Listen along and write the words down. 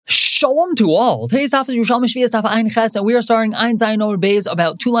Shalom to all. Today's daf is Yerushalmi Shevi'is daf Ein Ches, and we are starting Ein Zayin Amud Beis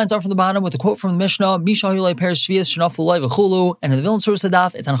about 2 lines up from the bottom with a quote from the Mishnah, Misha Hulei Peres Shevi'is Shanafu Loi V'chulu, and in the Vilna Surah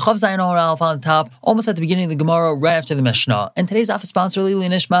daf, it's on Chav Zayin Amud Aleph on the top, almost at the beginning of the Gemara, right after the Mishnah. And today's daf is sponsored Lili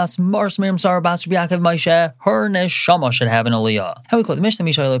Nishmas, Mars Miriam Sarah Bas Rabbi Yaakov Moshe, her neshama should have an aliyah. How we quote the Mishnah,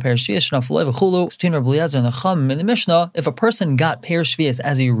 Misha Hulei Peres Shevi'is Shanafu Loi V'chulu, between Rabbi Eliezer and the Chum in the Mishnah, if a person got Peres Shevi'is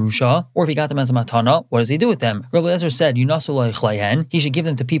as a Yerusha, or if he got them as a Matana, what does he do with them? Rabbi Eliezer said, Yunasu Loi Chlaihen, he should give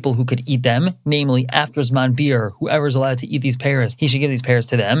them to people who could eat them, namely after Zman Bir, whoever is allowed to eat these pears, he should give these pears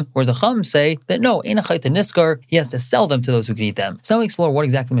to them. Whereas the Chum say that no, Ein Achayta Niskar, he has to sell them to those who can eat them. So now we explore what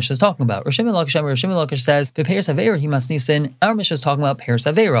exactly the Mishnah is talking about. Shevi'is Lakish says, Pears Havera he must nisin. Our Mishnah is talking about Pears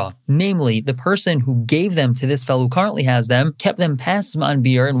Havera, namely the person who gave them to this fellow who currently has them, kept them past Zman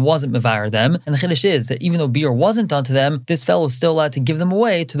Bir and wasn't mevayer them. And the Chiddush is that even though Bir wasn't done to them, this fellow is still allowed to give them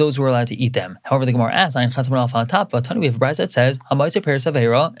away to those who are allowed to eat them. However, the Gemara asks, Ein Chas on top, we have a brayso that says, Hamaitze Pears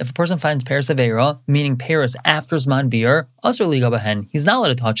Havera, if a person finds Pears Havera, meaning pears after Zman Bir, Asur Liga Bahen, he's not allowed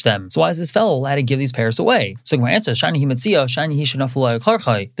to touch them. So why is this fellow allowed to give these pears away? So my answer is, Shani Himatzia, Shani Hishanafulai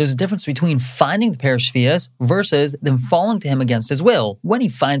Karchai. There's a difference between finding the pears Shevi'is versus them falling to him against his will. When he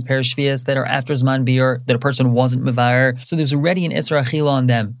finds pears Shevi'is that are after Zman Bir, that a person wasn't mevayer, so there's already an Isra Achila on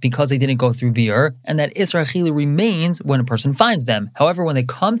them because they didn't go through Bir, and that Isra Achila remains when a person finds them. However, when they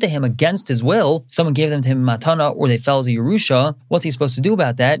come to him against his will, someone gave them to him Matana, or they fell as a Yerusha, what's he supposed to do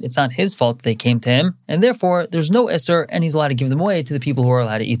about that? It's not his fault that they came to him, and therefore there's no Isser, and he's allowed to give them away to the people who are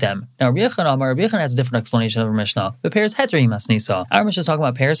allowed to eat them. Now, Rabbi Yechon has a different explanation of our Mishnah. But pears heter he must nisa. Our Mishnah is talking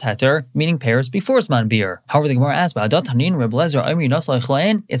about pears heter, meaning pears before Zman Bir. However, the Gemara asks about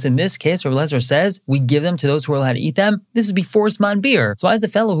it's in this case, Rabbi Eliezer says, we give them to those who are allowed to eat them. This is before Zman Bir. So why is the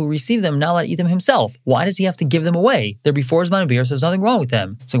fellow who received them not allowed to eat them himself? Why does he have to give them away? They're before Zman Bir, so there's nothing wrong with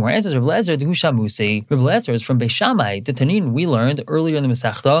them. So Gemara answers, Rabbi Eliezer, the Hushamusi. Rabbi Eliezer is from Beis Shammai. The Tanin we learned earlier in the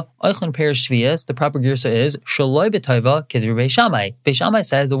Masechta, Eichlin pears Shevi'is, the proper girsa is Shaloi b'Taiva Kidru Beis Shammai. Beis Shammai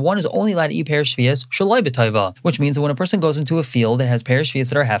says the one is only allowed to eat pears Shevi'is Shaloi b'Taiva, which means that when a person goes into a field that has pears Shevi'is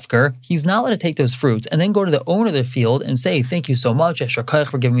that are hefker, he's not allowed to take those fruits and then go to the owner of the field and say, thank you so much, Esher Koich,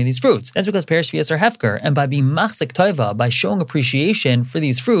 for giving me these fruits. That's because pears Shevi'is are hefker, and by being machzik Taiva, by showing appreciation for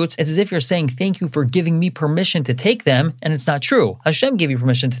these fruits, it's as if you're saying, thank you for giving me permission to take them, and it's not true. Hashem gave you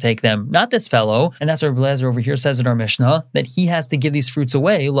permission to take them, not this fellow, and that's what Rabbi Eliezer over here says in our Mishnah, that he has to give these fruits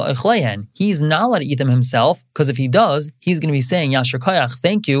away, la'ichlehen. He's not allowed to eat them himself, because if he does, he's going to be saying, Yasher Koyach,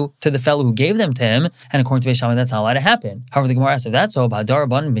 thank you, to the fellow who gave them to him, and according to Beis Shammai, that's not allowed to happen. However, the Gemara asks, if that's so, in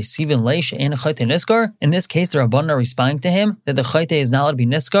this case, the Rabban are responding to him that the chayte is not allowed to be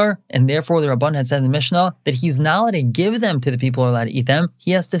niskar, and therefore the Rabban had said in the Mishnah that he's not allowed to give them to the people who are allowed to eat them,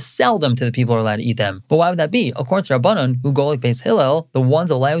 he has to sell them to the people who are allowed to eat them. But why would that be? According to Rabbanon, who go like Beis Hillel, the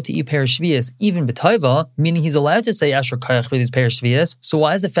ones allowed to eat pears Shevi'is, even b'taiva, meaning he's allowed to say Yasher Koyach for these pears Shevi'is, so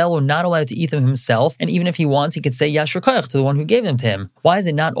why is the fellow not allowed to eat them himself? And even if he wants, he could say Yasher Koyach to the one who gave them to him. Why is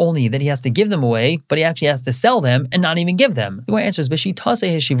it not only that he has to give them away, but he actually has to sell them and not even give them? The answer is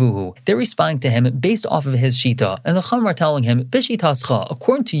B'shitase Heshivuhu. They're responding to him based off of his shita, and the Chum are telling him B'shitascha.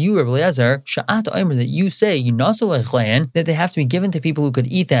 According to you, Rabbi Eliezer, Sha'at Omer, that you say Yunasu Lechlein, that they have to be given to people who could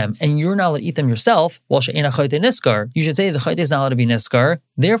eat them, and you're not allowed to eat them yourself. Well, She'ena Chayte Niskar. You should say the Chayte is not allowed to be Niskar.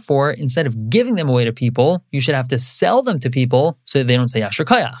 Therefore, instead of giving them away to people, you should have to sell them to people so that they don't say Yasher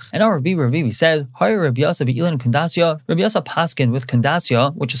Kayach. And our Rabbi says, Hayr Rabbi Yasa be'ilan kundasya. Rabbi Yasa paskin with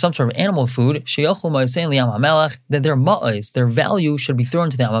kundasya, which is some sort of animal food, sheyochlu ma'asein liyam hamelach, that their ma'is, their value should be thrown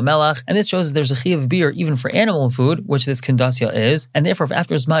to the Yam HaMelech, and this shows that there's a chi of beer even for animal food, which this kundasya is, and therefore if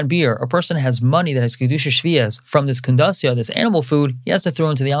after Zman Bir, a person has money that has kedusha Shevi'is from this kundasya, this animal food, he has to throw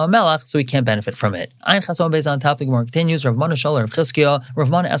into the Yam HaMelech so he can't benefit from it. Ein Chason Beis on top, the Gemara continues, Rav Mana Shal Rav Chizkiya. Rav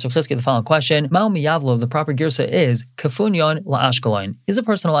Mana asks Rav Chizkiya the following question, Ma'u miyavlo, the proper girsa is kafunyon la'ashkelon. Is a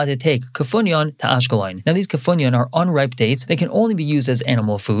person allowed to take kafunyon to Ashkelon? Now these kafunyon are unripe dates. They can only be used as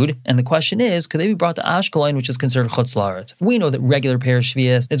animal food, and the question is, could they be brought to Ashkelon, which is considered chutz la'aretz? We know that regular pears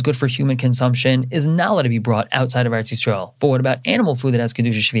Shevi'is that's good for human consumption is not allowed to be brought outside of Eretz Yisrael. But what about animal food that has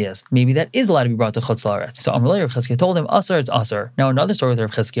kedusha Shevi'is? Maybe that is allowed to be brought to chutz la'aretz. So Amrullah Rav Chizkiya told him, Asar, it's Asar. Now another story with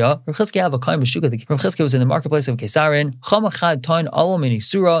Rav Chizkiya. Rav Chizkiya have a kain b'shuka. Rav Chizkiya was in the marketplace of Kesarin. Chamachad tain alo mini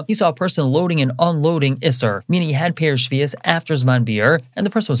surah. He saw a person loading and unloading Isser, meaning he had pears Shevi'is after Zman Bir, and the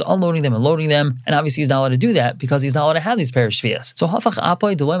person was unloading them and loading them, and obviously he's not allowed to do that because he's not allowed to have these pears Shevi'is. So hafach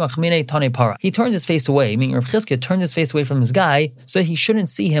apoy deloy machmine tane para. He turned his face away, meaning Rav Chizkiya turned his face away from this guy so he shouldn't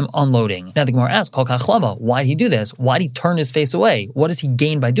see him unloading. Now the Gemara asks, Kol kach lama, why did he do this? Why did he turn his face away? What does he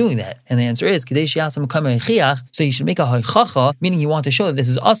gain by doing that? And the answer is, so he should make a haichacha, meaning he wanted to show that this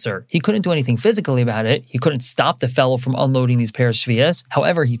is usr. He couldn't do anything physically about it. He couldn't stop the fellow from unloading these pears Shevi'is.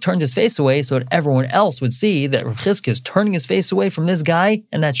 However, he turned his face away so that everyone else would see that Rav Chizkiya is turning his face away from this guy guy,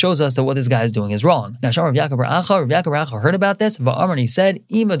 and that shows us that what this guy is doing is wrong. Now, Rav Yaakov heard about this, and he said,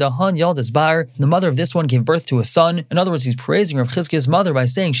 Ima dahan yaldas bar, the mother of this one gave birth to a son. In other words, he's praising Rav Chizkiah's mother by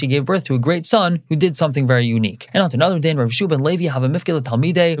saying she gave birth to a great son who did something very unique. And on to another day, Rav Yeshua ben Levi have a mifkeh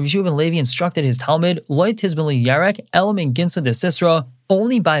talmidei. Rav Yeshua ben Levi instructed his Talmud, loy tizben li yarek elam in ginsa de Sisra,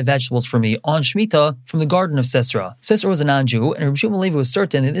 only buy vegetables for me on Shemitah from the garden of Sisra. Sisra was a non-Jew, and Rabbi Shimon Levi was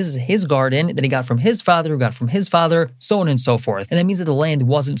certain that this is his garden that he got from his father, who got from his father, so on and so forth. And that means that the land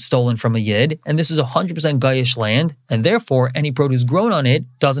wasn't stolen from a Yid, and this is 100% Gayish land, and therefore any produce grown on it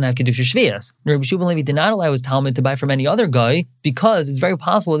doesn't have Kedusha Shevi'is. Rabbi Shimon Levi did not allow his Talmud to buy from any other guy, because it's very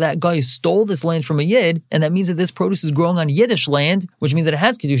possible that guy stole this land from a Yid, and that means that this produce is growing on Yiddish land, which means that it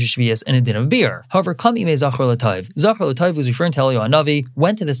has Kedusha Shevi'is and a din of beer. However, Kam Imei Zachar L'Tayv. Zachar L'Tayv was referring to Eliyahu Hanavi,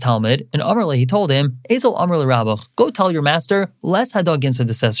 went to this Talmud, and Amrle, he told him, Ezel Amrle Rabach, go tell your master, Les Hadag Ginsa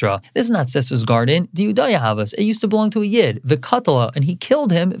de Sisra. This is not Sisra's garden, the Udaya Havas. It used to belong to a Yid, Vikatala, and he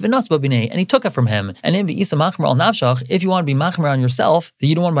killed him, Vinasba B'nei, and he took it from him. And in Be'isa Machmer al Nafshach, if you want to be Machmer on yourself, that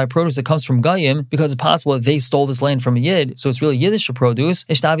you don't want to buy produce that comes from Goyim, because it's possible that they stole this land from a Yid, so it's really Yiddish produce,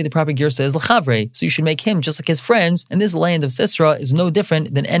 Ishtavi, the proper Girsa is L'chavre, so you should make him just like his friends, and this land of Sisra is no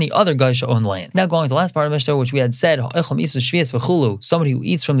different than any other Gaisha owned land. Now going to the last part of Mishnah, which we had said, somebody who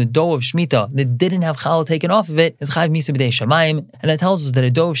eats from the dough of Shemitah that didn't have challah taken off of it is chayv misa b'dei shamayim, and that tells us that a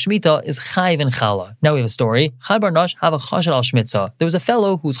dough of Shemitah is chayv in challah. Now we have a story. Chad bar Nash have a chashad al shmitza. There was a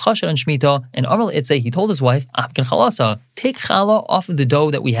fellow who's chashad on Shemitah, and Amar Itze, he told his wife, Apkin chalasa, take challah off of the dough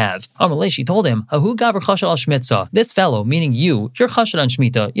that we have. Amar she told him, Hahu gaver chashad al shmitza. This fellow, meaning you're chashad on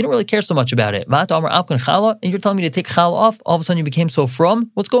Shemitah. You don't really care so much about it. Vat Amar Apkin challah, and you're telling me to take challah off. All of a sudden you became so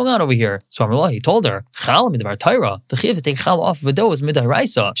from. What's going on over here? So Amar he told her, challah midvar Torah. The chiyuv to take challah off of a dough is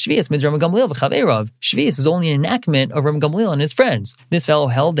midaraisa. Shevi'is midram Gamliel v'chaveirav. Shevi'is is only an enactment of Ram Gamliel and his friends. This fellow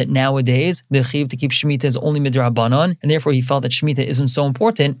held that nowadays the chiyuv to keep Shemitah is only midrabanan, and therefore he felt that Shemitah isn't so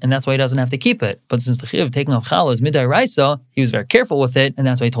important, and that's why he doesn't have to keep it. But since the chiyuv of taking off challah is midaraisa, he was very careful with it, and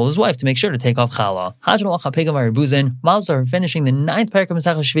that's why he told his wife to make sure to take off challah. Miles are finishing the 9th parak of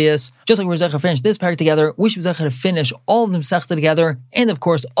Masechah Shevi'is. Just like we're zecha finish this parak together, we should be zecha to finish all of the Masechta together, and of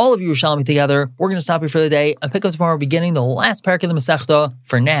course all of Yerushalmi together. We're going to stop here for the day and pick up tomorrow beginning the last parak of the Masechta.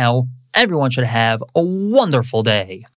 For now, everyone should have a wonderful day.